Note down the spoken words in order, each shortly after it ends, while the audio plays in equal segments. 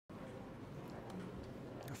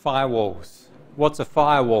Firewalls. What's a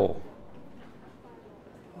firewall?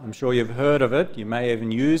 I'm sure you've heard of it. You may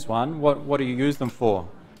even use one. What do you use them for?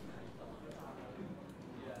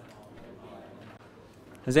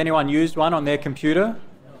 Has anyone used one on their computer?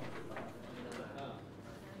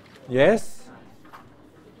 Yes?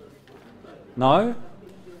 No?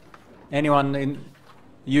 Anyone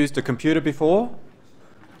used a computer before?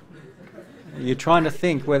 You're trying to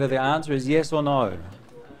think whether the answer is yes or no.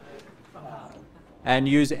 And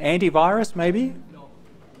use antivirus, maybe? No.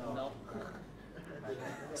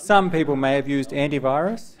 Some people may have used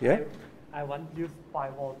antivirus, yeah? I want to use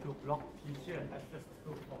firewall to block teacher access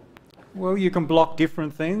to phone. Well, you can block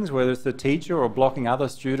different things, whether it's the teacher or blocking other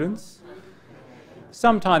students.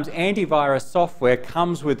 Sometimes antivirus software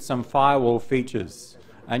comes with some firewall features.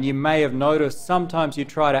 And you may have noticed sometimes you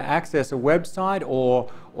try to access a website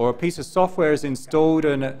or a piece of software is installed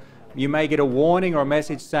and you may get a warning or a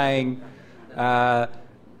message saying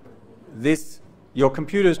your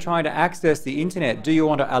computer is trying to access the internet. Do you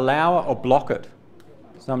want to allow it or block it?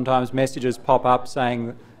 Sometimes messages pop up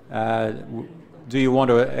saying, do you want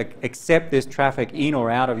to accept this traffic in or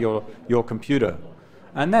out of your computer?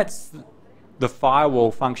 And that's the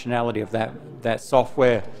firewall functionality of that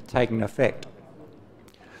software taking effect.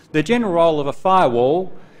 The general role of a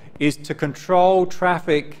firewall is to control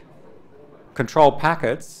traffic, control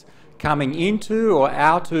packets coming into or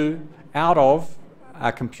out of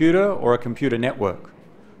a computer or a computer network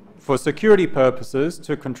for security purposes,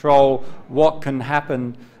 to control what can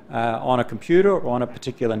happen on a computer or on a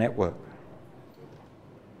particular network.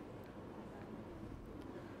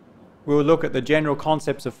 We'll look at the general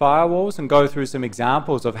concepts of firewalls and go through some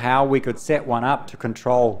examples of how we could set one up to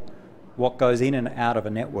control what goes in and out of a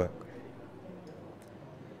network.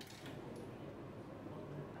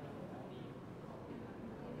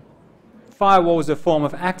 Firewall is a form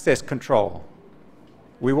of access control.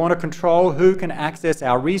 We want to control who can access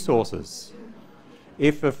our resources.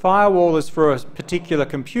 If a firewall is for a particular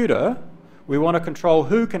computer, we want to control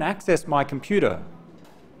who can access my computer.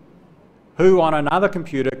 Who on another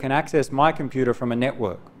computer can access my computer from a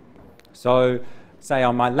network. So, say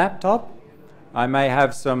on my laptop, I may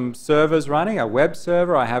have some servers running, a web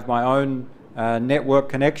server, I have my own network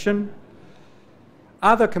connection.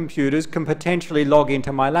 Other computers can potentially log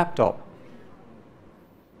into my laptop.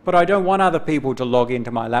 But I don't want other people to log into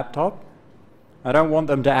my laptop. I don't want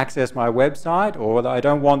them to access my website, or I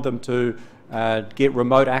don't want them to get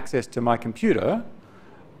remote access to my computer.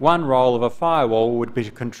 One role of a firewall would be to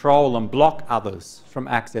control and block others from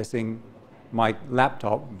accessing my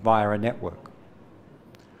laptop via a network.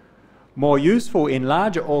 More useful in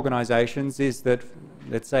larger organizations is that,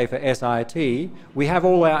 let's say for SIT, we have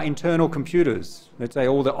all our internal computers. Let's say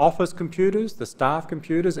all the office computers, the staff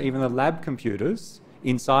computers, even the lab computers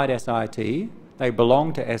inside SIT. They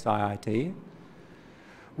belong to SIT.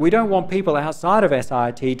 We don't want people outside of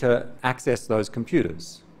SIT to access those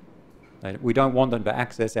computers. We don't want them to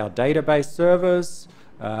access our database servers,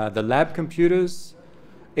 the lab computers.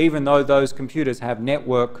 Even though those computers have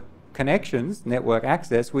network connections, network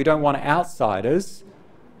access, we don't want outsiders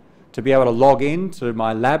to be able to log in to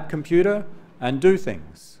my lab computer and do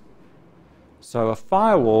things. So a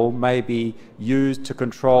firewall may be used to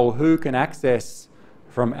control who can access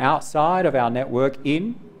from outside of our network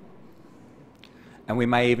in, and we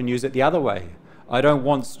may even use it the other way. I don't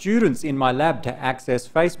want students in my lab to access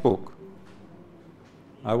Facebook.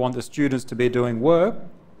 I want the students to be doing work,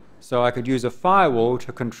 so I could use a firewall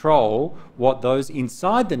to control what those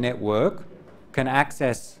inside the network can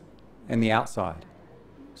access in the outside.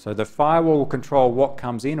 So the firewall will control what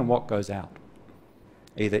comes in and what goes out,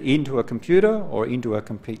 either into a computer or into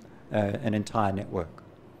an entire network.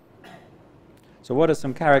 So what are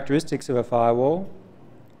some characteristics of a firewall?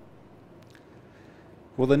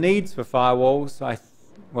 Well, the needs for firewalls,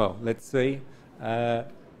 let's see.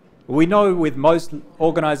 We know with most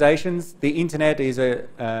organizations, the internet is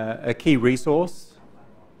a key resource.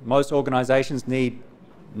 Most organizations need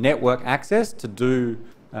network access to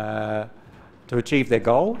achieve their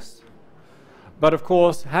goals. But of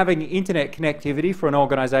course, having internet connectivity for an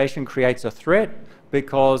organization creates a threat,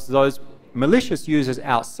 because those malicious users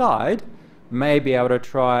outside may be able to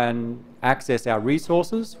try and access our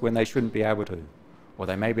resources when they shouldn't be able to. Or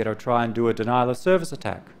they may be able to try and do a denial of service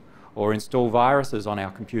attack, or install viruses on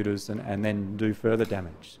our computers and then do further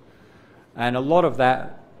damage. And a lot of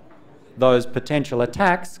those potential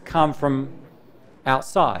attacks come from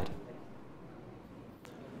outside.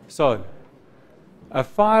 So, a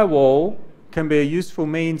firewall can be a useful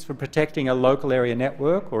means for protecting a local area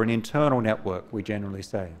network or an internal network, we generally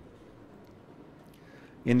say.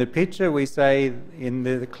 In the picture, we say in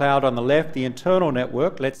the cloud on the left, the internal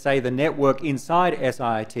network, let's say the network inside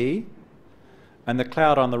SIT, and the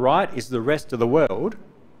cloud on the right is the rest of the world,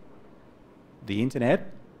 the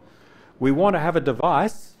internet. We want to have a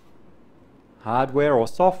device, hardware or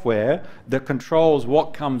software, that controls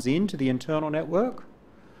what comes into the internal network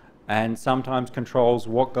and sometimes controls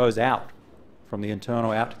what goes out from the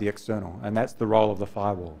internal out to the external, and that's the role of the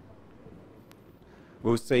firewall.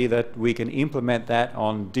 We'll see that we can implement that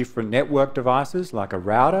on different network devices like a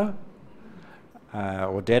router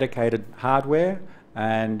or dedicated hardware,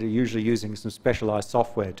 and usually using some specialized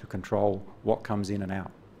software to control what comes in and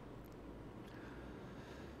out.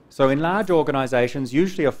 So in large organizations,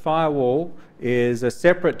 usually a firewall is a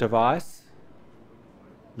separate device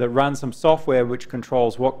that runs some software which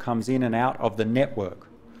controls what comes in and out of the network.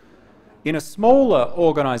 In a smaller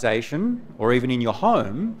organization, or even in your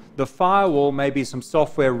home, the firewall may be some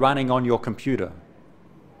software running on your computer.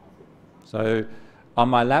 So on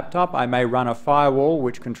my laptop, I may run a firewall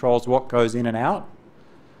which controls what goes in and out.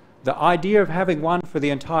 The idea of having one for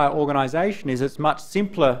the entire organization is it's much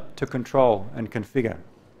simpler to control and configure.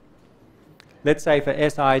 Let's say for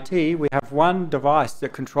SIT, we have one device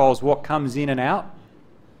that controls what comes in and out,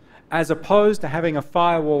 as opposed to having a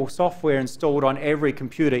firewall software installed on every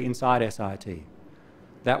computer inside SIT.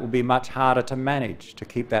 That would be much harder to manage, to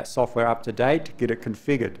keep that software up to date, to get it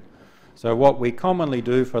configured. So what we commonly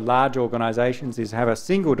do for large organizations is have a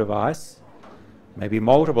single device, maybe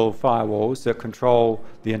multiple firewalls that control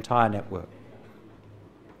the entire network.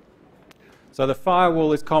 So the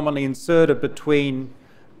firewall is commonly inserted between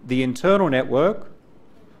the internal network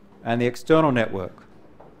and the external network.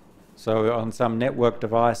 So on some network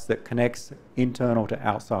device that connects internal to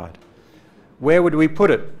outside. Where would we put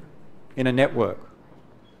it in a network?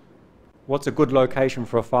 What's a good location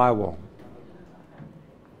for a firewall?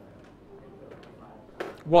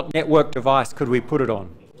 What network device could we put it on?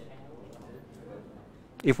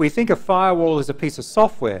 If we think a firewall is a piece of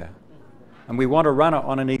software and we want to run it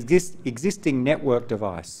on an existing network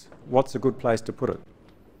device, what's a good place to put it?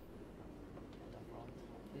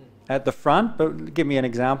 At the front, but give me an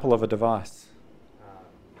example of a device.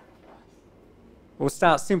 We'll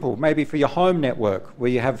start simple. Maybe for your home network, where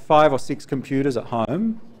you have 5 or 6 computers at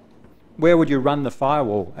home, where would you run the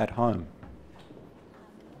firewall at home?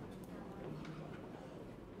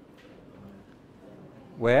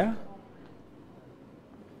 Where?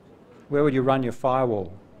 Where would you run your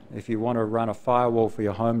firewall if you want to run a firewall for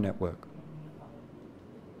your home network?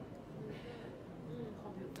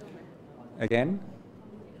 Again?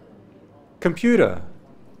 Computer,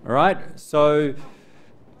 all right? So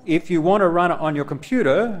if you want to run it on your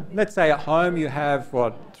computer, let's say at home you have,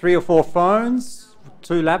 3 or 4 phones,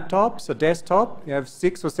 2 laptops, a desktop, you have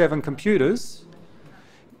 6 or 7 computers.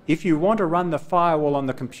 If you want to run the firewall on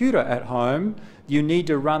the computer at home, you need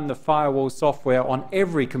to run the firewall software on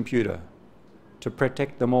every computer to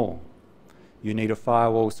protect them all. You need a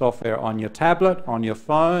firewall software on your tablet, on your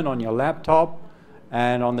phone, on your laptop,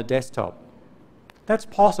 and on the desktop. That's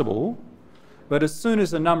possible. But as soon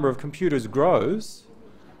as the number of computers grows,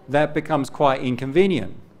 that becomes quite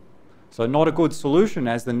inconvenient. So not a good solution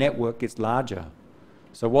as the network gets larger.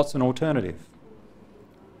 So what's an alternative?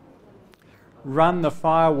 Run the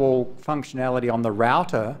firewall functionality on the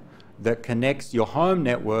router that connects your home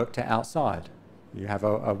network to outside. You have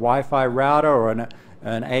a Wi-Fi router or an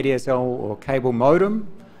ADSL or cable modem,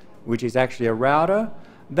 which is actually a router.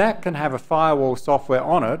 That can have a firewall software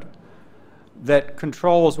on it that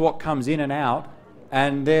controls what comes in and out,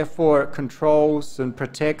 and therefore it controls and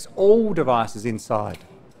protects all devices inside,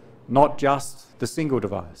 not just the single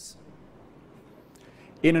device.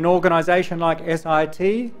 In an organization like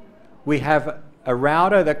SIT, we have a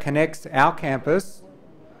router that connects our campus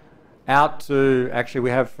out to, actually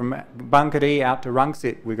we have from Bunkerdi out to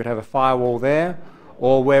Rangsit, we could have a firewall there,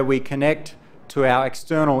 or where we connect to our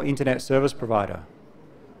external internet service provider.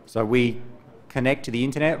 So we connect to the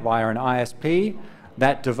internet via an ISP.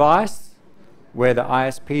 That device, where the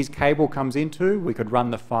ISP's cable comes into, we could run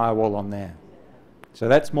the firewall on there. So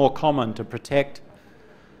that's more common to protect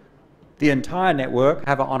the entire network,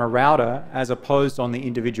 have it on a router as opposed on the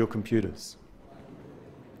individual computers.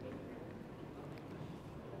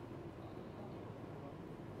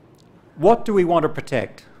 What do we want to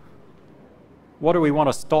protect? What do we want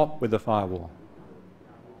to stop with the firewall?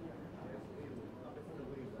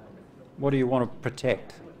 What do you want to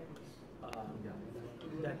protect?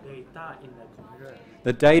 The data in the computer.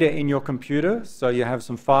 The data in your computer, so you have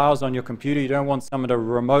some files on your computer, you don't want someone to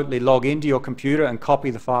remotely log into your computer and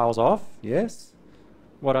copy the files off, yes?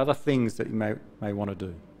 What other things that you may want to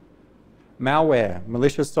do? Malware,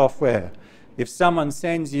 malicious software. If someone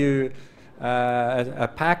sends you a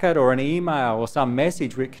packet or an email or some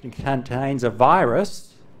message which contains a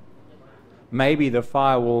virus, maybe the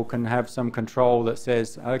firewall can have some control that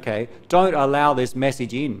says, okay, don't allow this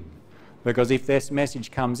message in, because if this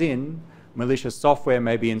message comes in, malicious software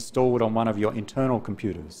may be installed on one of your internal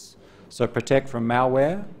computers. So protect from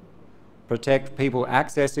malware, protect people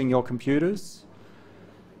accessing your computers,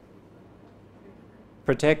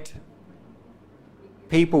 protect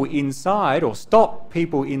people inside, or stop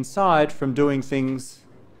people inside from doing things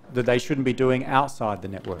that they shouldn't be doing outside the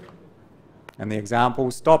network. And the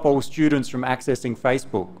example, stop all students from accessing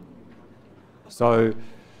Facebook. So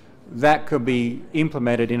that could be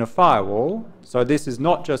implemented in a firewall. So this is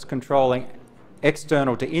not just controlling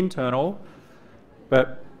external to internal,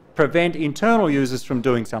 but prevent internal users from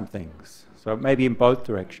doing some things. So it may be in both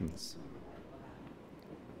directions.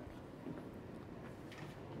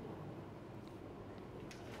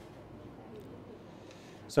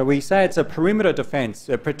 So we say it's a perimeter defense.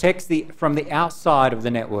 It protects from the outside of the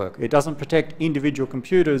network. It doesn't protect individual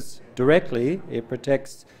computers directly. It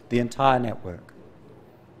protects the entire network.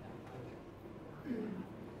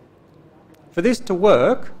 For this to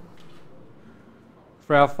work,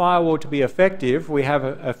 for our firewall to be effective, we have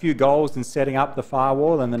a few goals in setting up the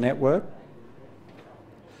firewall and the network.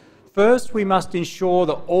 First, we must ensure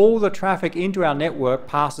that all the traffic into our network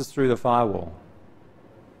passes through the firewall.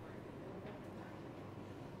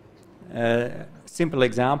 Simple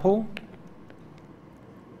example.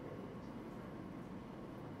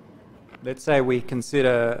 Let's say we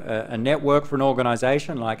consider a network for an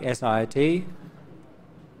organization like SIT.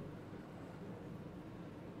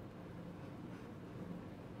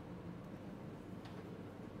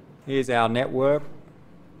 Here's our network.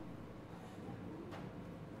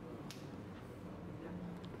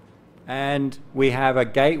 And we have a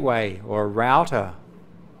gateway or a router.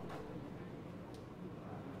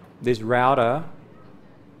 This router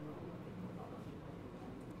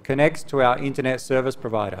connects to our internet service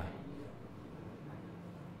provider.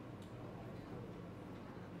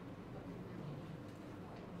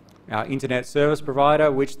 Our internet service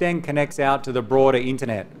provider, which then connects out to the broader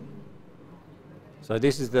internet. So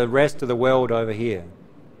this is the rest of the world over here.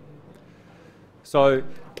 So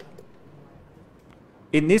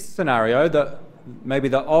in this scenario, maybe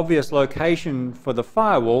the obvious location for the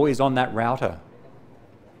firewall is on that router.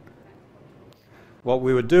 What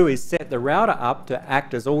we would do is set the router up to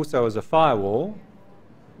act also as a firewall,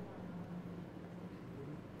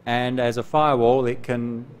 and as a firewall it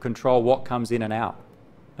can control what comes in and out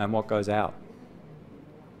and what goes out.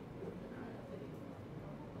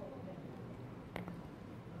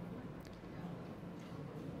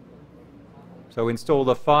 So install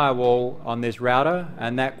the firewall on this router,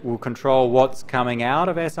 and that will control what's coming out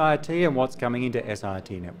of SIT and what's coming into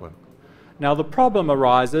SIT network. Now the problem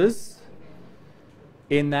arises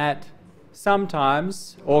in that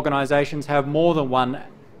sometimes organizations have more than one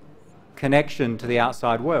connection to the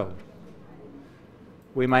outside world.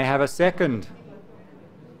 We may have a second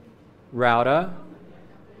router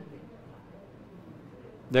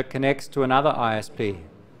that connects to another ISP.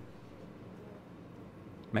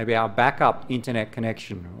 Maybe our backup internet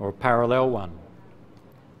connection or a parallel one.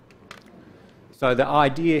 So the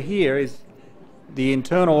idea here is the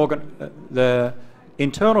internal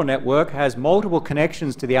network has multiple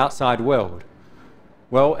connections to the outside world.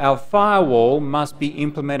 Well, our firewall must be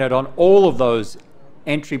implemented on all of those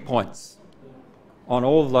entry points, on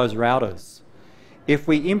all of those routers. If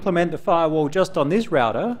we implement the firewall just on this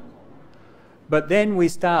router, but then we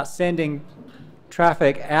start sending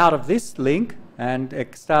traffic out of this link and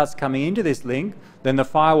it starts coming into this link, then the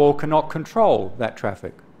firewall cannot control that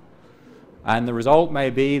traffic. And the result may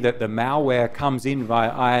be that the malware comes in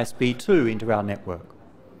via ISP2 into our network.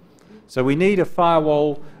 So we need a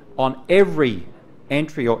firewall on every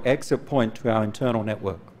entry or exit point to our internal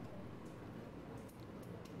network.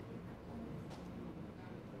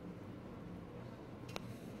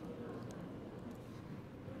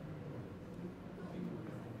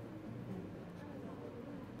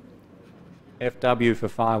 FW for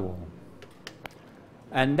firewall.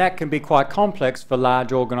 And that can be quite complex for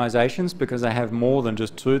large organizations because they have more than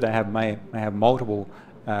just two, they may have multiple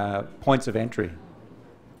points of entry.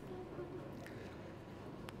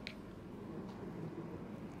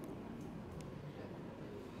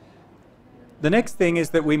 The next thing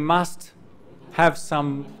is that we must have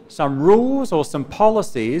some rules or some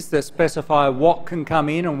policies that specify what can come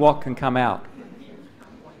in and what can come out.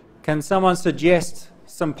 Can someone suggest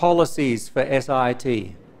some policies for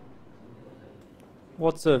SIT?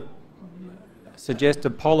 What's a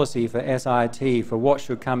suggested policy for SIT for what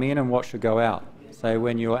should come in and what should go out? say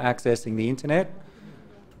when you're accessing the internet,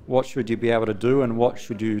 what should you be able to do and what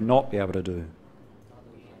should you not be able to do?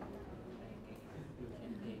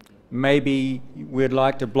 Maybe we'd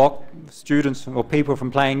like to block students or people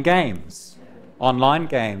from playing games, online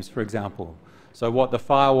games, for example. So what the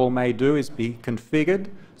firewall may do is be configured.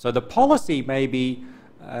 So the policy may be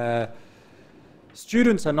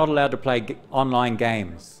students are not allowed to play online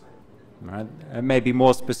games. Right? It may be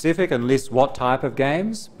more specific and list what type of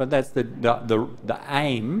games, but that's the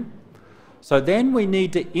aim. So then we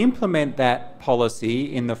need to implement that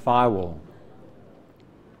policy in the firewall.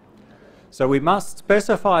 So we must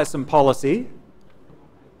specify some policy,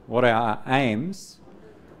 what are our aims,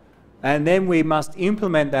 and then we must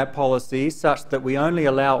implement that policy such that we only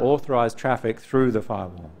allow authorized traffic through the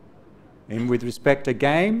firewall. And with respect to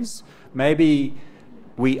games, maybe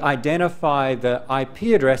we identify the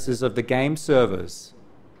IP addresses of the game servers,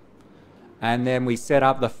 and then we set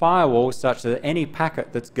up the firewall such that any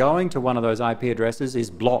packet that's going to one of those IP addresses is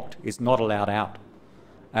blocked, is not allowed out.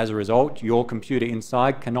 As a result, your computer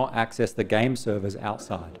inside cannot access the game servers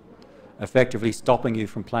outside, effectively stopping you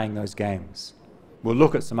from playing those games. We'll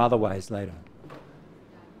look at some other ways later.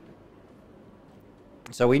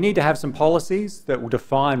 So we need to have some policies that will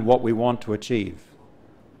define what we want to achieve.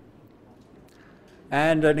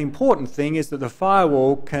 And an important thing is that the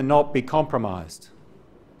firewall cannot be compromised.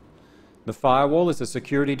 The firewall is a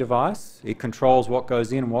security device. It controls what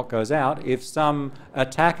goes in and what goes out. If some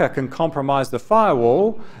attacker can compromise the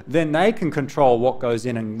firewall, then they can control what goes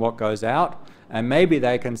in and what goes out, and maybe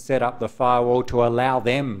they can set up the firewall to allow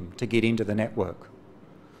them to get into the network.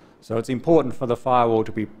 So it's important for the firewall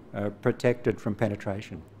to be protected from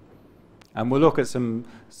penetration. And we'll look at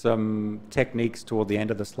some techniques toward the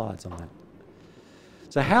end of the slides on that.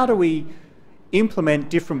 So how do we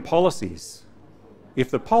implement different policies? If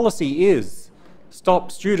the policy is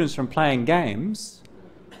stop students from playing games,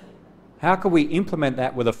 how can we implement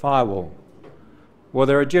that with a firewall? Well,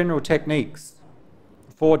 there are general techniques,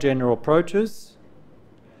 4 general approaches: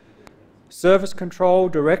 service control,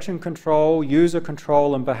 direction control, user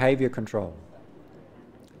control, and behavior control.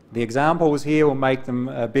 The examples here will make them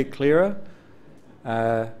a bit clearer.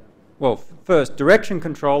 Well, first, direction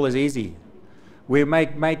control is easy. We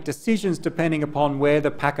make decisions depending upon where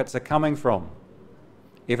the packets are coming from.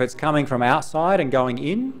 If it's coming from outside and going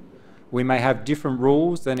in, we may have different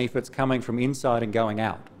rules than if it's coming from inside and going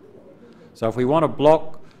out. So if we want to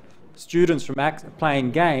block students from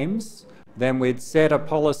playing games, then we'd set a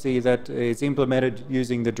policy that is implemented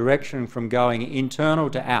using the direction from going internal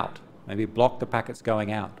to out, maybe block the packets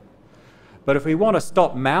going out. But if we want to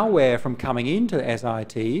stop malware from coming into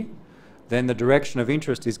SIT, then the direction of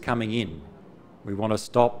interest is coming in. We want to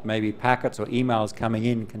stop maybe packets or emails coming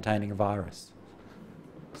in containing a virus.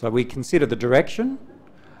 So we consider the direction.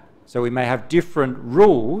 So we may have different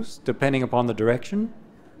rules depending upon the direction.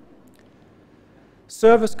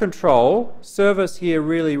 Service control. Service here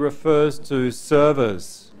really refers to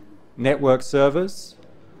servers, network servers.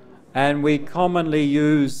 And we commonly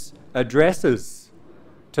use addresses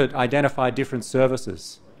to identify different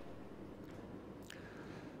services.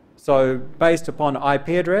 So based upon IP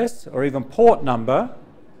address or even port number,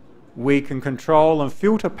 we can control and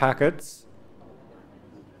filter packets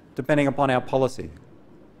depending upon our policy.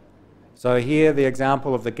 So here the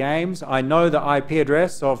example of the games. I know the IP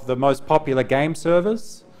address of the most popular game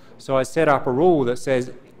servers, so I set up a rule that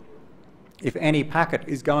says if any packet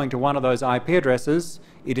is going to one of those IP addresses,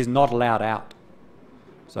 it is not allowed out.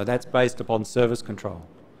 So that's based upon service control.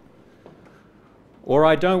 Or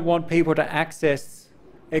I don't want people to access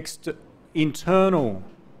internal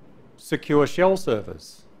secure shell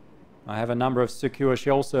servers. I have a number of secure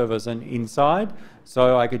shell servers inside,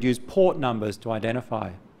 so I could use port numbers to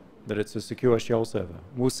identify that it's a secure shell server.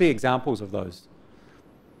 We'll see examples of those.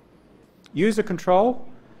 User control,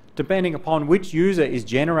 depending upon which user is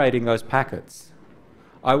generating those packets.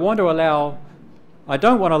 I don't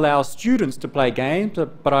want to allow students to play games,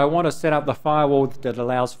 but I want to set up the firewall that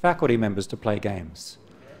allows faculty members to play games.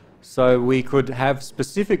 So we could have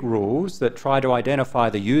specific rules that try to identify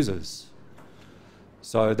the users.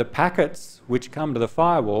 So the packets which come to the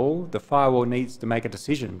firewall needs to make a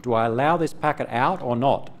decision. Do I allow this packet out or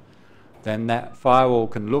not? Then that firewall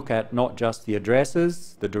can look at not just the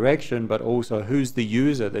addresses, the direction, but also who's the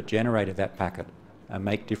user that generated that packet and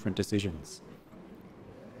make different decisions.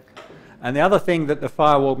 And the other thing that the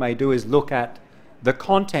firewall may do is look at the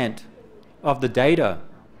content of the data.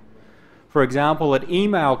 For example, an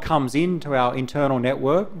email comes into our internal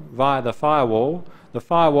network via the firewall. The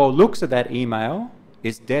firewall looks at that email.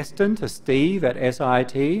 It's destined to Steve at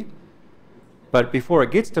SIT. But before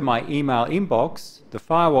it gets to my email inbox, the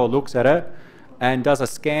firewall looks at it and does a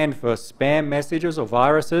scan for spam messages or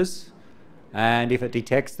viruses, and if it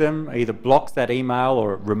detects them, either blocks that email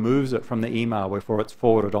or it removes it from the email before it's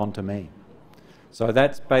forwarded on to me. So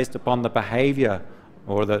that's based upon the behavior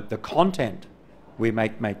or the content we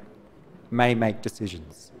may make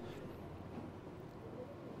decisions.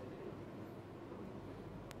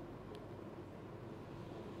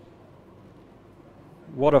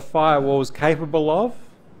 What are firewalls capable of?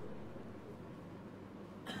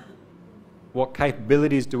 What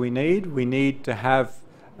capabilities do we need? We need to have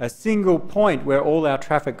a single point where all our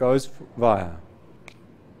traffic goes via.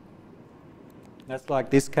 That's like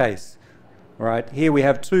this case, right? Here we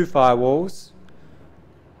have two firewalls,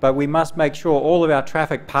 but we must make sure all of our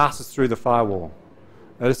traffic passes through the firewall.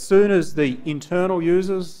 As soon as the internal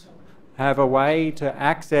users have a way to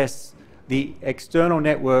access the external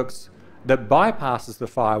networks that bypasses the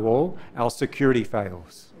firewall, our security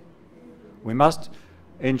fails. We must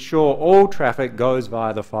ensure all traffic goes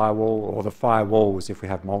via the firewall or the firewalls if we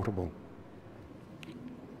have multiple.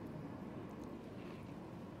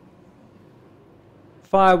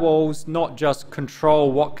 Firewalls not just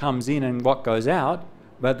control what comes in and what goes out,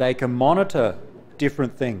 but they can monitor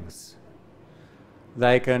different things.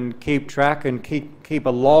 They can keep track and keep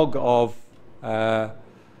a log of the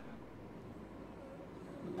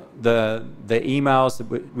emails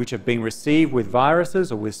which have been received with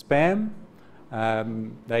viruses or with spam.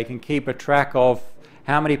 They can keep a track of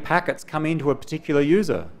how many packets come into a particular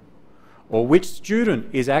user, or which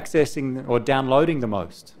student is accessing or downloading the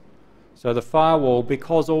most. So the firewall,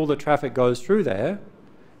 because all the traffic goes through there,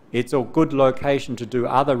 it's a good location to do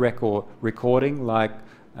other recording, like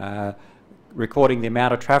recording the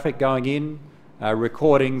amount of traffic going in,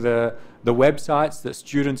 recording the websites that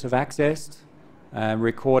students have accessed, and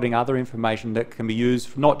recording other information that can be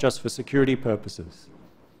used not just for security purposes.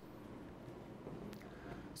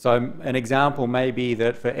 So an example may be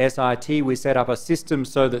that for SIT we set up a system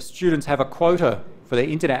so that students have a quota for their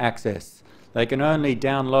internet access. They can only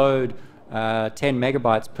download 10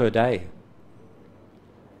 megabytes per day.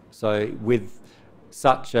 So with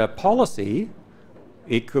such a policy,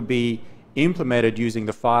 it could be implemented using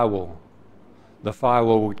the firewall. The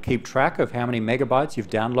firewall would keep track of how many megabytes you've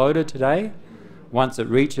downloaded today. Once it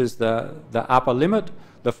reaches the upper limit,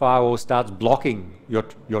 the firewall starts blocking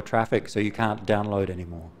your traffic so you can't download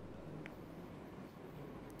anymore.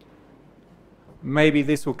 Maybe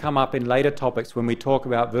this will come up in later topics when we talk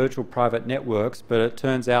about virtual private networks, but it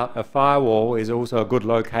turns out a firewall is also a good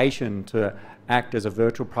location to act as a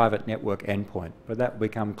virtual private network endpoint. But that will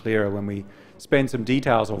become clearer when we spend some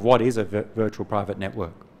details of what is a virtual private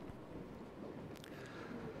network.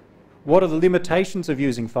 What are the limitations of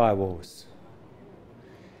using firewalls?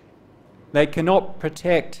 They cannot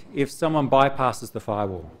protect if someone bypasses the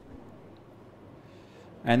firewall.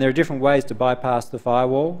 And there are different ways to bypass the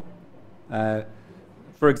firewall.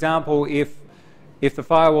 For example, if the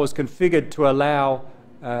firewall is configured to allow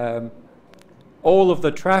all of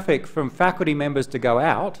the traffic from faculty members to go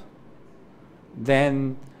out,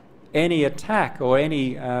 then any attack or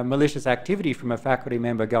any malicious activity from a faculty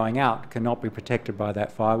member going out cannot be protected by that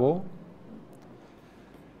firewall.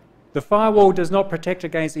 The firewall does not protect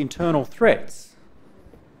against internal threats.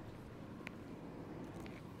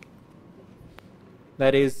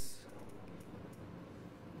 That is,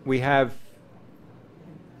 we have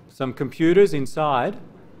some computers inside.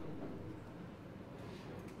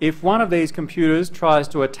 If one of these computers tries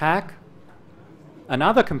to attack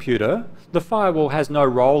another computer, the firewall has no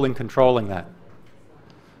role in controlling that.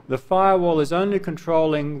 The firewall is only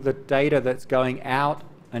controlling the data that's going out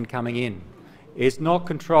and coming in. It's not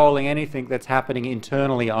controlling anything that's happening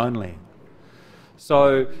internally only.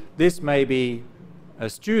 So this may be a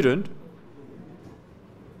student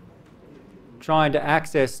trying to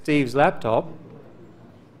access Steve's laptop.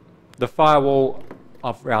 The firewall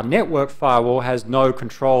of our network firewall has no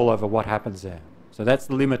control over what happens there. So that's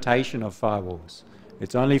the limitation of firewalls.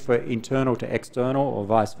 It's only for internal to external or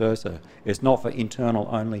vice versa. It's not for internal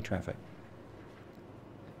only traffic.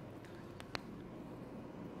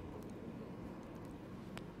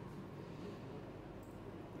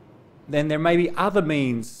 Then there may be other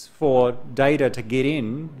means for data to get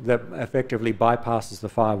in that effectively bypasses the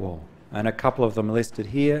firewall. And a couple of them are listed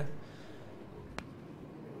here.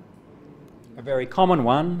 A very common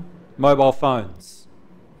one, mobile phones.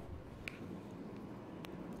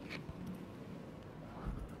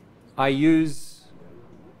 I use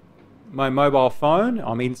my mobile phone.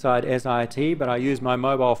 I'm inside SIT, but I use my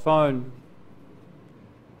mobile phone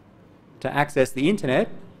to access the internet.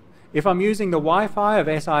 If I'm using the Wi-Fi of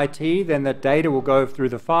SIT, then the data will go through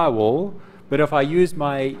the firewall. But if I use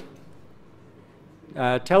my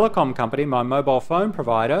telecom company, my mobile phone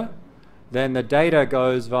provider, then the data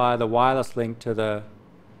goes via the wireless link to the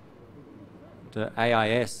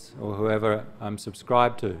AIS or whoever I'm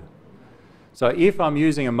subscribed to. So if I'm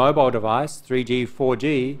using a mobile device, 3G,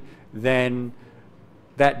 4G, then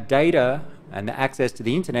that data and the access to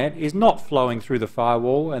the internet is not flowing through the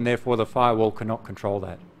firewall, and therefore the firewall cannot control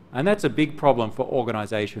that. And that's a big problem for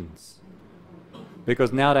organizations,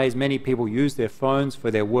 because nowadays many people use their phones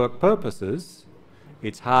for their work purposes.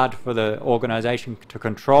 It's hard for the organization to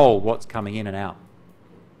control what's coming in and out.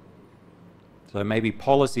 So maybe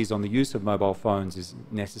policies on the use of mobile phones is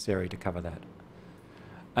necessary to cover that.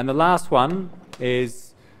 And the last one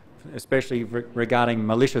is, especially regarding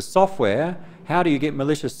malicious software, how do you get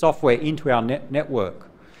malicious software into our network?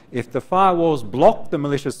 If the firewalls block the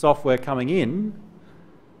malicious software coming in,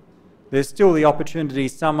 there's still the opportunity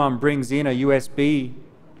someone brings in a USB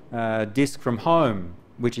disk from home,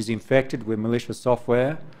 which is infected with malicious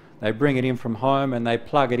software. They bring it in from home and they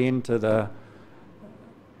plug it into the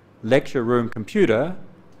lecture room computer,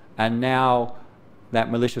 and now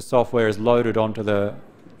that malicious software is loaded onto the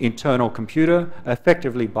internal computer,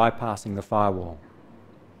 effectively bypassing the firewall.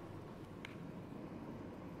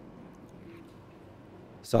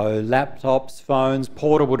 So laptops, phones,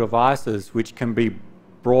 portable devices which can be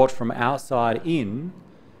brought from outside in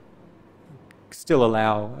still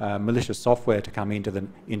allow malicious software to come into the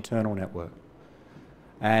internal network.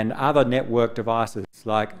 And other network devices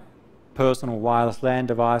like personal wireless LAN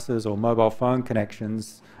devices or mobile phone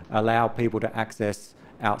connections allow people to access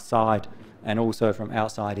outside and also from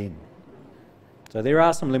outside in. So there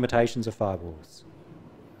are some limitations of firewalls.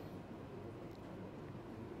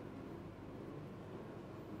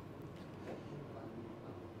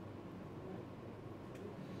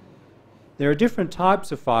 There are different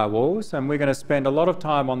types of firewalls, and we're going to spend a lot of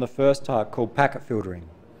time on the first type called packet filtering.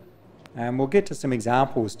 And we'll get to some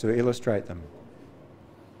examples to illustrate them.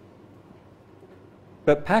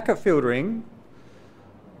 But packet filtering,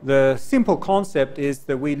 the simple concept is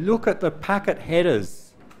that we look at the packet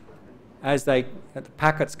headers as the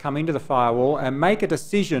packets come into the firewall and make a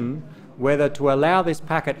decision whether to allow this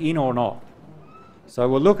packet in or not. So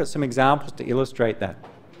we'll look at some examples to illustrate that,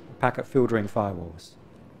 packet filtering firewalls.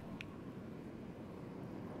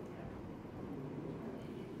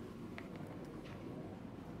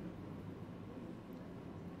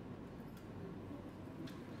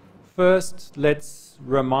 First, let's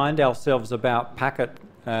remind ourselves about packet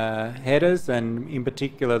headers, and in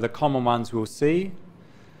particular the common ones we'll see.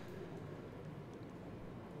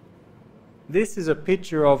 This is a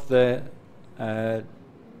picture of the,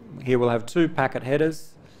 here we'll have two packet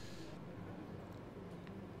headers.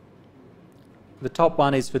 The top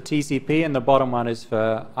one is for TCP and the bottom one is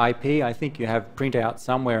for IP. I think you have printouts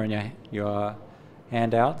somewhere in your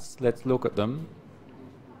handouts. Let's look at them.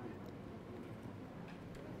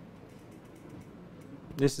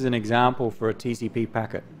 This is an example for a TCP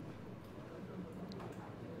packet.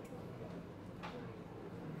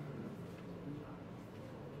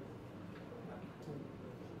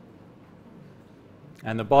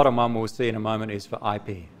 And the bottom one we'll see in a moment is for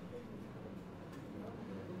IP.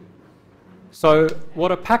 So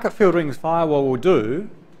what a packet filtering firewall will do,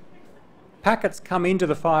 packets come into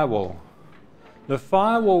the firewall. The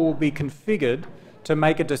firewall will be configured to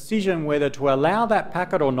make a decision whether to allow that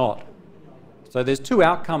packet or not. So there's two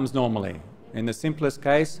outcomes normally. In the simplest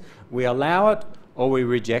case, we allow it or we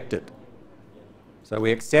reject it. So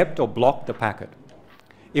we accept or block the packet.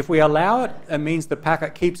 If we allow it, it means the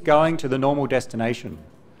packet keeps going to the normal destination.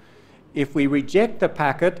 If we reject the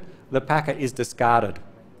packet is discarded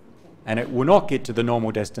and it will not get to the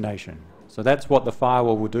normal destination. So that's what the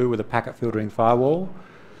firewall will do with a packet filtering firewall.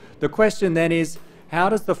 The question then is, how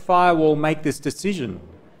does the firewall make this decision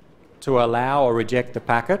to allow or reject the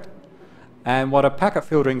packet? And what a packet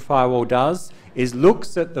filtering firewall does is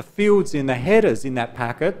looks at the fields in the headers in that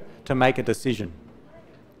packet to make a decision.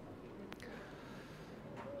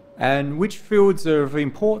 And which fields are of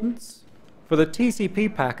importance? For the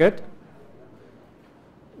TCP packet,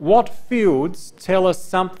 what fields tell us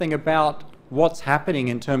something about what's happening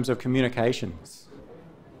in terms of communications?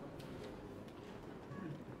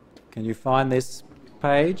 Can you find this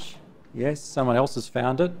page? Yes, someone else has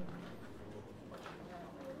found it.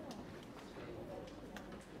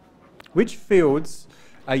 Which fields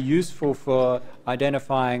are useful for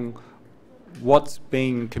identifying what's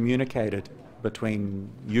being communicated between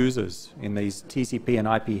users in these TCP and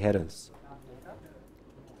IP headers?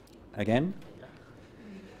 Again,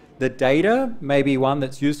 the data may be one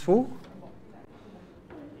that's useful.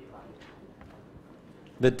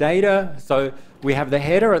 The data, so we have the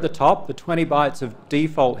header at the top, the 20 bytes of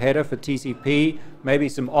default header for TCP, maybe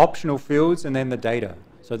some optional fields, and then the data.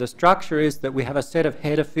 So the structure is that we have a set of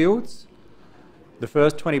header fields. The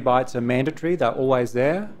first 20 bytes are mandatory, they're always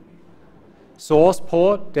there. Source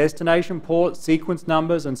port, destination port, sequence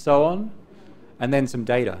numbers, and so on, and then some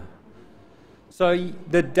data. So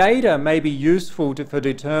the data may be useful for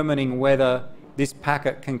determining whether this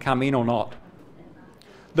packet can come in or not.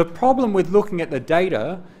 The problem with looking at the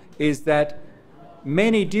data is that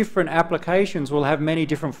many different applications will have many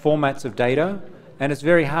different formats of data, and it's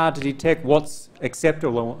very hard to detect what's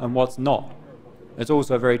acceptable and what's not. It's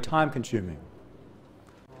also very time consuming.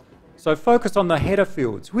 So focus on the header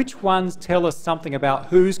fields. Which ones tell us something about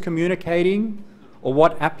who's communicating or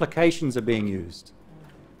what applications are being used?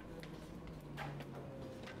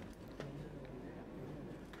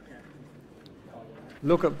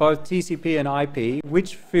 Look at both TCP and IP.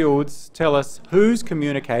 Which fields tell us who's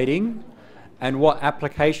communicating and what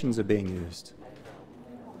applications are being used?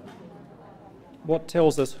 What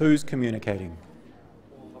tells us who's communicating?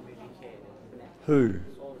 Who?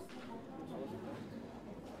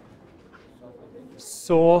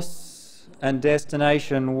 Source and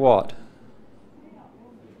destination what?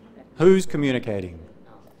 Who's communicating?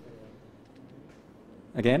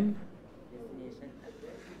 Again?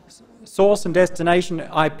 Source and destination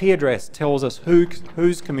IP address tells us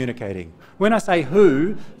who's communicating. When I say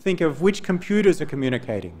who, think of which computers are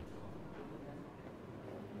communicating.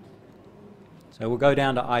 So we'll go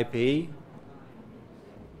down to IP.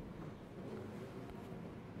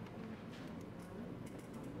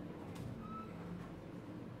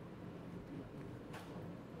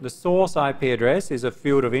 The source IP address is a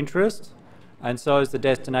field of interest, and so is the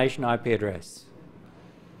destination IP address.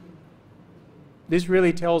 This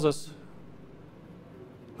really tells us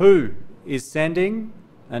who is sending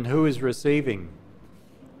and who is receiving.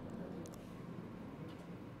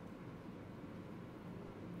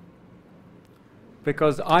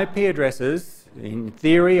 Because IP addresses, in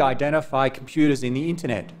theory, identify computers in the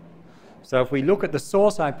internet. So if we look at the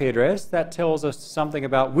source IP address, that tells us something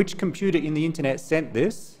about which computer in the internet sent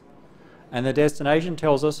this, and the destination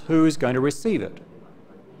tells us who is going to receive it.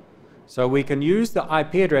 So we can use the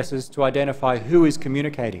IP addresses to identify who is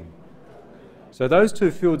communicating. So those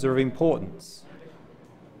two fields are of importance.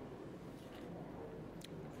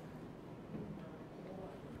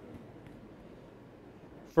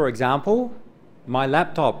 For example, my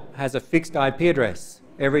laptop has a fixed IP address.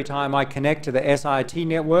 Every time I connect to the SIT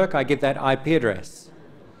network, I get that IP address.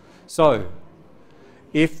 So,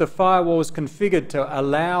 if the firewall is configured to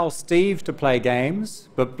allow Steve to play games,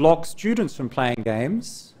 but block students from playing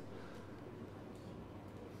games,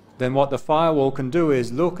 then what the firewall can do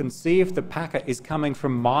is look and see if the packet is coming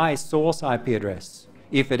from my source IP address.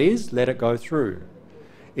 If it is, let it go through.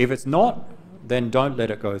 If it's not, then don't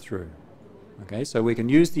let it go through. Okay, so we can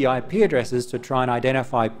use the IP addresses to try and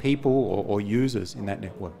identify people or users in that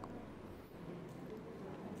network.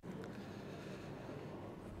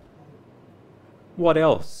 What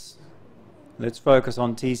else? Let's focus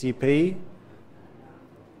on TCP.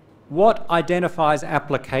 What identifies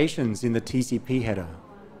applications in the TCP header?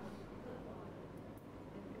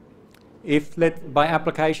 By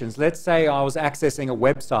applications, let's say I was accessing a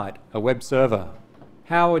website, a web server.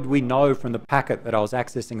 How would we know from the packet that I was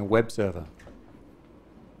accessing a web server?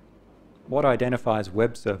 What identifies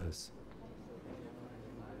web servers?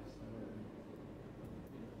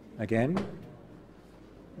 Again,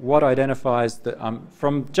 what identifies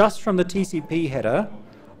just from the TCP header,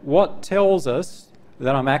 what tells us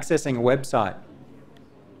that I'm accessing a website?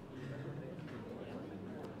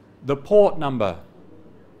 The port number.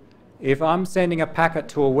 If I'm sending a packet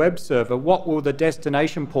to a web server, what will the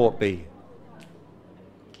destination port be?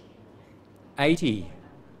 80.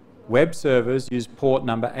 Web servers use port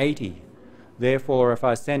number 80. Therefore, if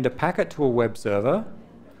I send a packet to a web server,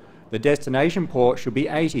 the destination port should be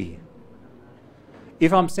 80.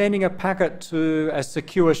 If I'm sending a packet to a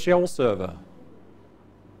secure shell server,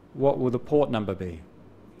 what will the port number be?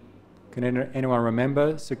 Can anyone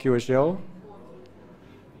remember secure shell?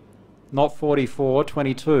 Not 44,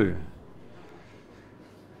 22.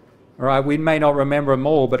 All right, we may not remember them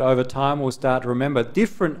all, but over time we'll start to remember.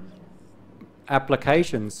 Different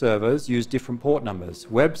application servers use different port numbers.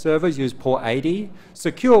 Web servers use port 80,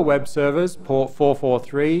 secure web servers port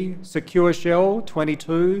 443, secure shell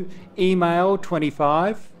 22, email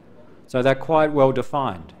 25. So they're quite well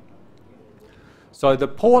defined. So the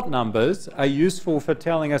port numbers are useful for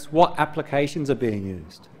telling us what applications are being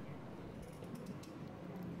used.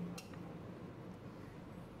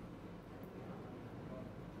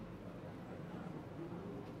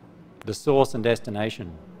 the source and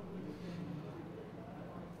destination.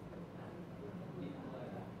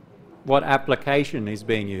 What application is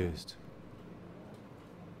being used?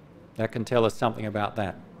 That can tell us something about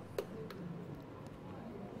that.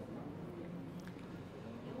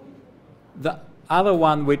 The other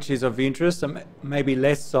one which is of interest, and maybe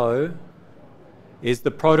less so, is the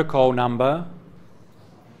protocol number,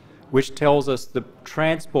 which tells us the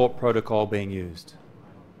transport protocol being used.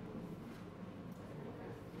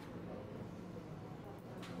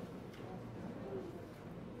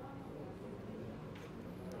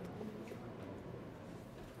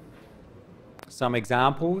 Some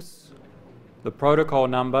examples. The protocol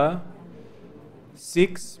number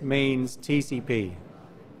 6 means TCP,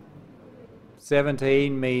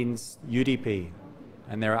 17 means UDP,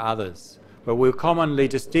 and there are others. But we'll commonly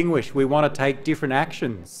distinguish, we want to take different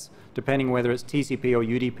actions depending whether it's TCP or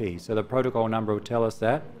UDP. So the protocol number will tell us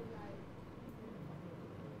that.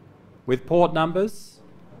 With port numbers,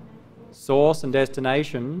 source and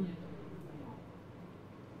destination,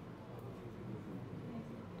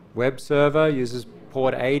 web server uses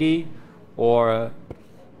port 80, or a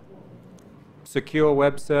secure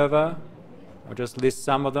web server, I'll just list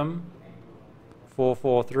some of them,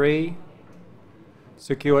 443,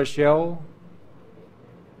 secure shell,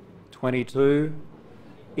 22,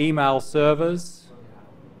 email servers,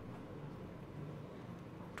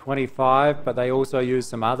 25, but they also use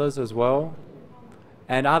some others as well.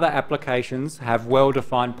 And other applications have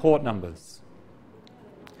well-defined port numbers.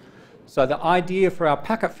 So the idea for our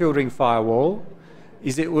packet filtering firewall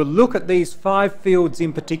is it will look at these 5 fields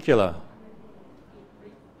in particular,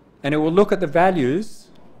 and it will look at the values,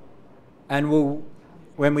 and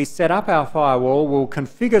when we set up our firewall, we'll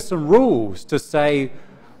configure some rules to say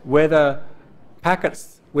whether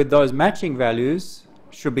packets with those matching values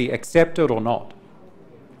should be accepted or not.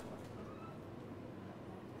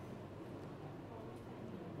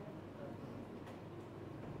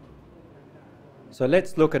 So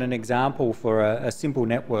let's look at an example for a simple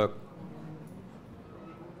network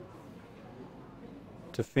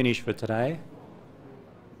to finish for today.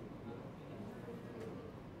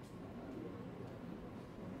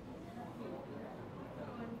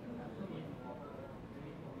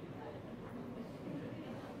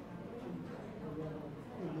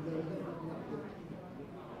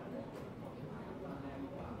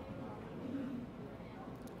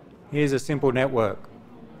 Here's a simple network.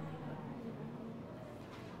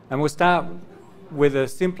 And we'll start with the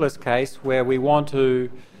simplest case where we want to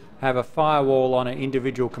have a firewall on an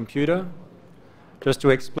individual computer, just to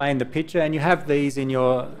explain the picture. And you have these in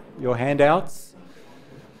your handouts.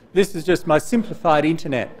 This is just my simplified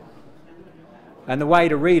internet. And the way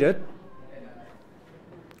to read it,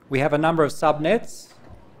 we have a number of subnets.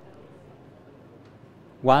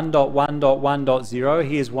 1.1.1.0,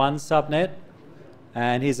 here's one subnet.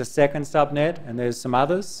 And here's a second subnet, and there's some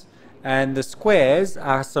others. And the squares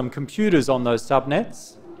are some computers on those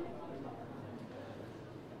subnets.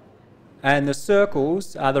 And the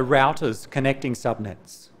circles are the routers connecting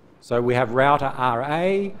subnets. So we have router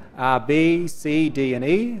RA, RB, C, D, and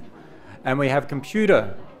E. And we have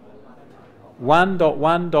computer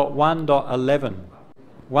 1.1.1.11,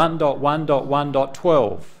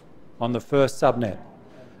 1.1.1.12 on the first subnet,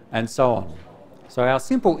 and so on. So our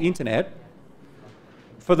simple internet,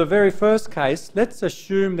 for the very first case, let's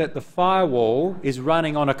assume that the firewall is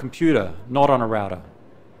running on a computer, not on a router.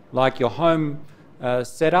 Like your home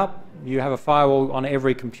setup, you have a firewall on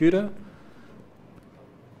every computer.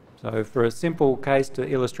 So for a simple case to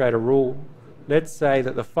illustrate a rule, let's say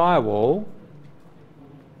that the firewall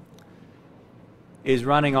is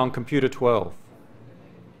running on computer 12.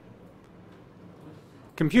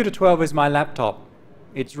 Computer 12 is my laptop.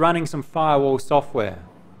 It's running some firewall software.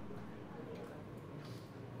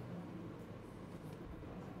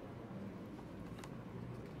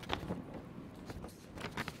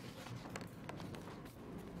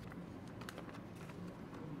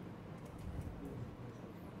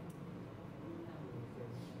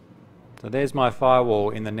 So there's my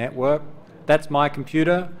firewall in the network. That's my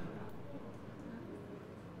computer.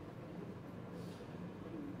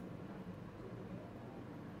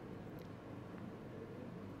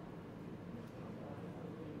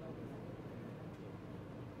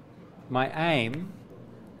 My aim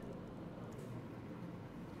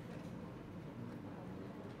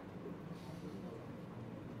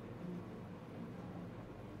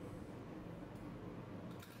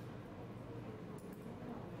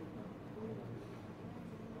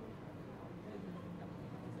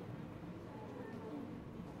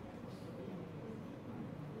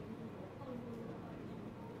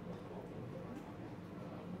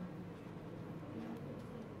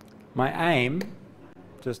my aim,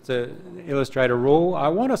 just to illustrate a rule, I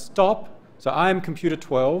want to stop, so I'm computer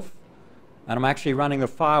 12, and I'm actually running the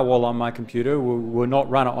firewall on my computer. We'll not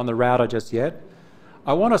run it on the router just yet.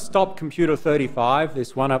 I want to stop computer 35,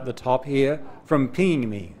 this one up the top here, from pinging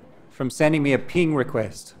me, from sending me a ping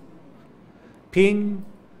request. Ping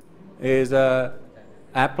is an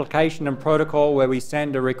application and protocol where we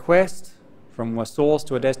send a request from a source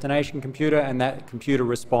to a destination computer, and that computer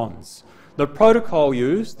responds. The protocol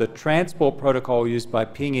used, the transport protocol used by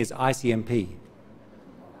ping, is ICMP.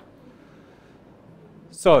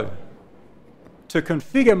 So, to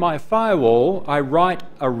configure my firewall, I write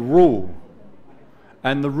a rule.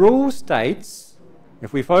 And the rule states,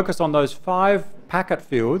 if we focus on those 5 packet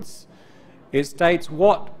fields, it states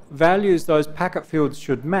what values those packet fields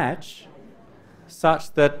should match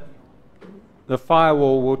such that the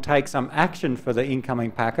firewall will take some action for the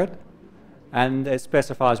incoming packet, and it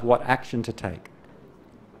specifies what action to take.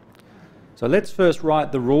 So let's first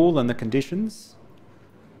write the rule and the conditions.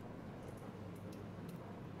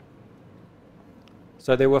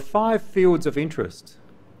 So there were 5 fields of interest: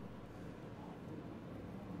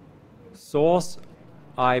 source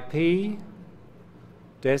IP,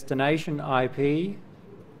 destination IP,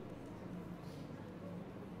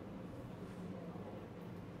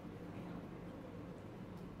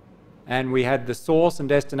 and we had the source and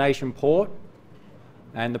destination port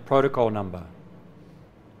and the protocol number.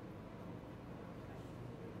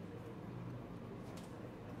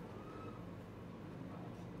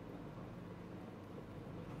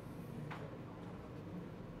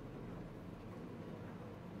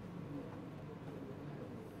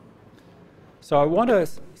 So I want to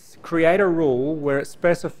create a rule where it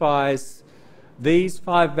specifies these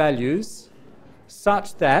 5 values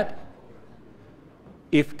such that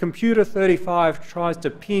if computer 35 tries to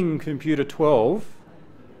ping computer 12,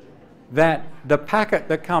 that the packet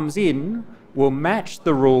that comes in will match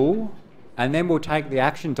the rule, and then we'll take the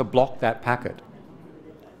action to block that packet.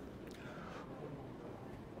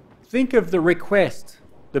 Think of the request,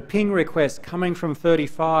 the ping request coming from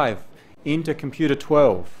 35 into computer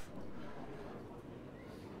 12.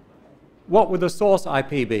 What would the source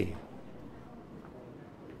IP be?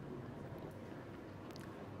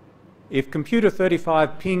 If computer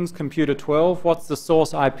 35 pings computer 12, what's the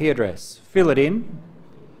source IP address? Fill it in.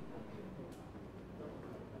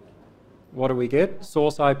 What do we get?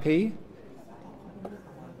 Source IP.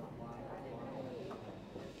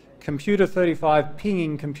 Computer 35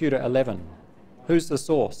 pinging computer 11. Who's the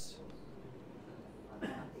source?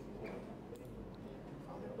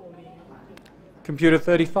 Computer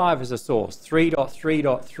 35 is a source.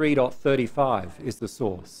 3.3.3.35 is the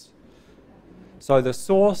source. So the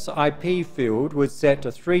source IP field was set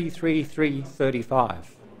to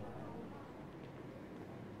 33335.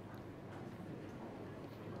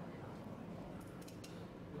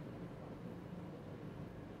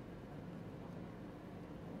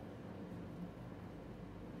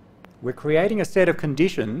 We're creating a set of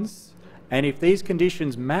conditions, and if these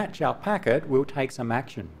conditions match our packet, we'll take some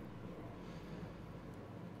action.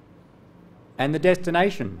 And the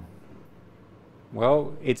destination,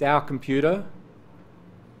 well, it's our computer,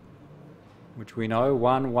 which we know,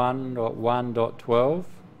 11.1.12.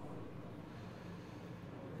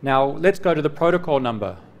 Now, let's go to the protocol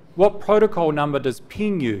number. What protocol number does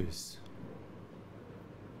ping use?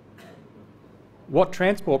 What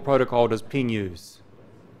transport protocol does ping use?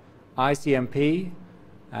 ICMP,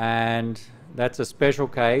 and that's a special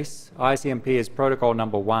case. ICMP is protocol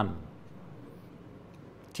number 1.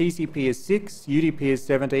 TCP is 6, UDP is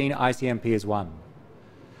 17, ICMP is 1.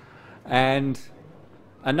 And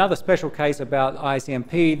another special case about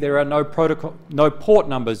ICMP, there are no port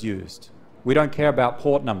numbers used. We don't care about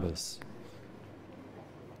port numbers.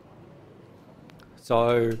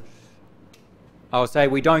 So I'll say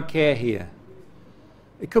we don't care here.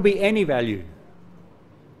 It could be any value.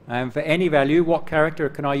 And for any value, what character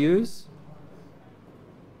can I use?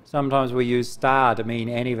 Sometimes we use star to mean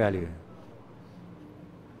any value.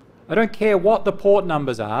 I don't care what the port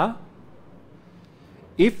numbers are.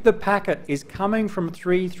 If the packet is coming from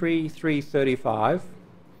 33335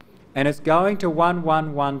 and it's going to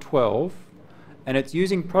 11112 and it's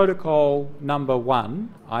using protocol number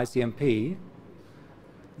 1, ICMP,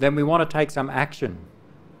 then we want to take some action.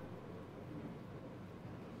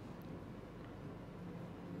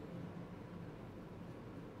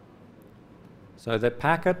 So the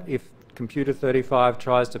packet, if computer 35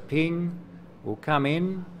 tries to ping, will come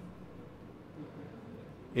in.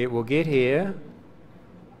 It will get here.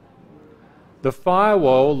 The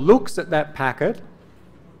firewall looks at that packet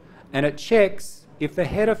and it checks if the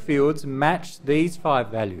header fields match these 5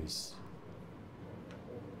 values.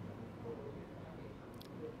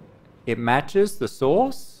 it matches the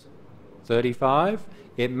source, 35,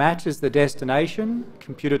 it matches the destination,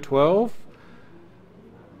 computer 12.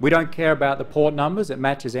 We don't care about the port numbers, it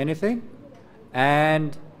matches anything.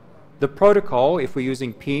 And the protocol, if we're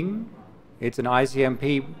using ping, it's an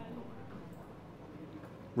ICMP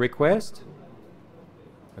request,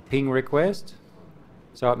 a ping request,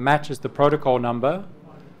 so it matches the protocol number.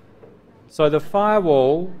 So the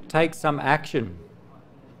firewall takes some action.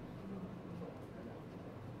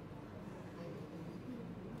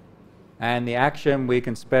 And the action we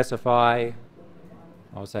can specify,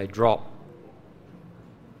 I'll say drop.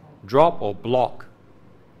 Drop or block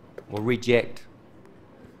or reject.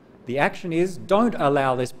 The action is don't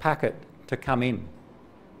allow this packet to come in.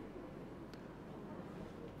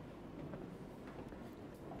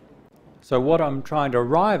 So what I'm trying to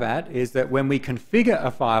arrive at is that when we configure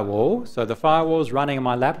a firewall, so the firewall is running on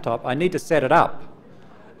my laptop, I need to set it up.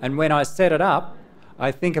 And when I set it up,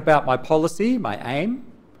 I think about my policy, my aim.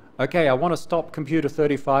 Okay, I want to stop computer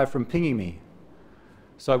 35 from pinging me.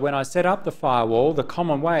 So when I set up the firewall, the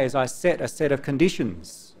common way is I set a set of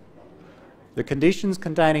conditions. The conditions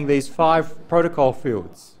containing these 5 protocol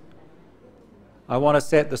fields. I want to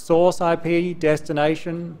set the source IP,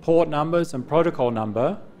 destination, port numbers, and protocol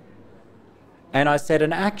number. And I set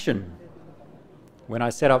an action when I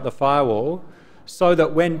set up the firewall so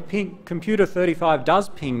that when computer 35 does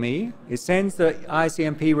ping me, it sends the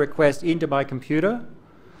ICMP request into my computer.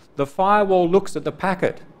 The firewall looks at the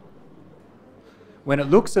packet. When it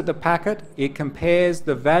looks at the packet, it compares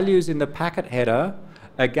the values in the packet header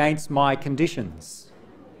against my conditions.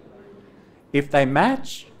 If they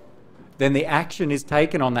match, then the action is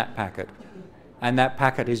taken on that packet, and that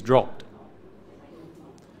packet is dropped.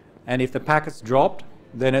 And if the packet's dropped,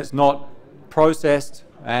 then it's not processed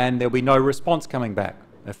and there'll be no response coming back.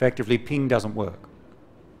 Effectively, ping doesn't work.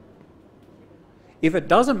 If it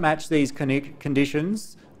doesn't match these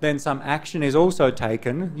conditions, then some action is also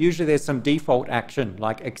taken. Usually there's some default action,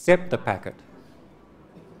 like accept the packet.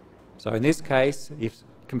 So in this case, if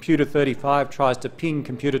computer 35 tries to ping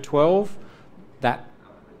computer 12, that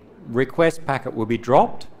request packet will be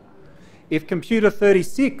dropped. If computer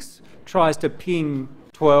 36 tries to ping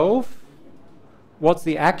 12, what's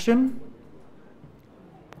the action?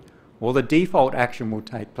 Well, the default action will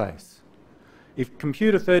take place. If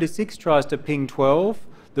computer 36 tries to ping 12,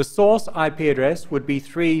 the source IP address would be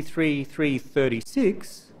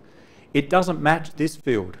 33336. It doesn't match this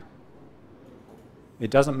field. It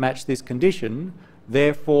doesn't match this condition.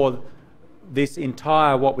 Therefore, this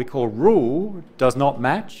entire what we call rule does not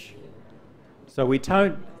match. So we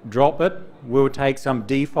don't drop it. We'll take some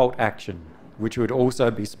default action, which would also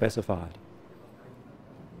be specified.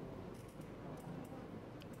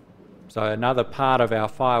 So another part of our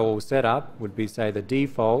firewall setup would be, say, the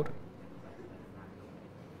default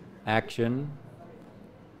action,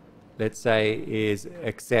 let's say, is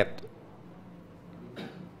accept.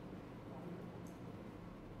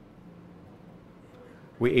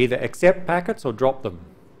 We either accept packets or drop them.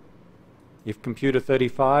 If computer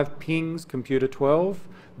 35 pings computer 12,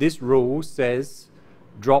 this rule says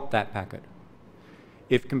drop that packet.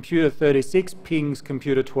 If computer 36 pings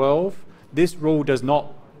computer 12, this rule does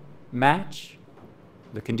not match,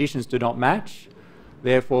 the conditions do not match,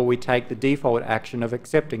 therefore we take the default action of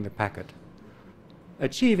accepting the packet,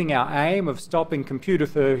 achieving our aim of stopping computer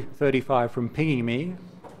 35 from pinging me,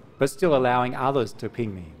 but still allowing others to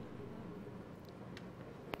ping me.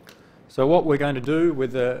 So what we're going to do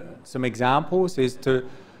with some examples is to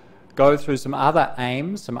go through some other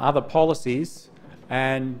aims, some other policies,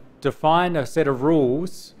 and define a set of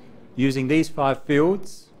rules using these 5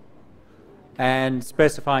 fields and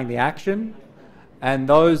specifying the action. And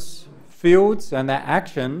those fields and that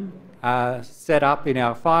action are set up in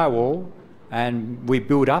our firewall, and we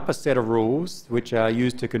build up a set of rules which are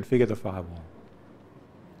used to configure the firewall.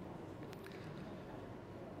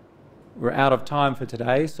 We're out of time for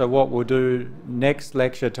today, so what we'll do next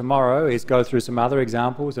lecture tomorrow is go through some other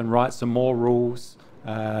examples and write some more rules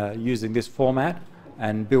using this format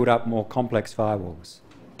and build up more complex firewalls.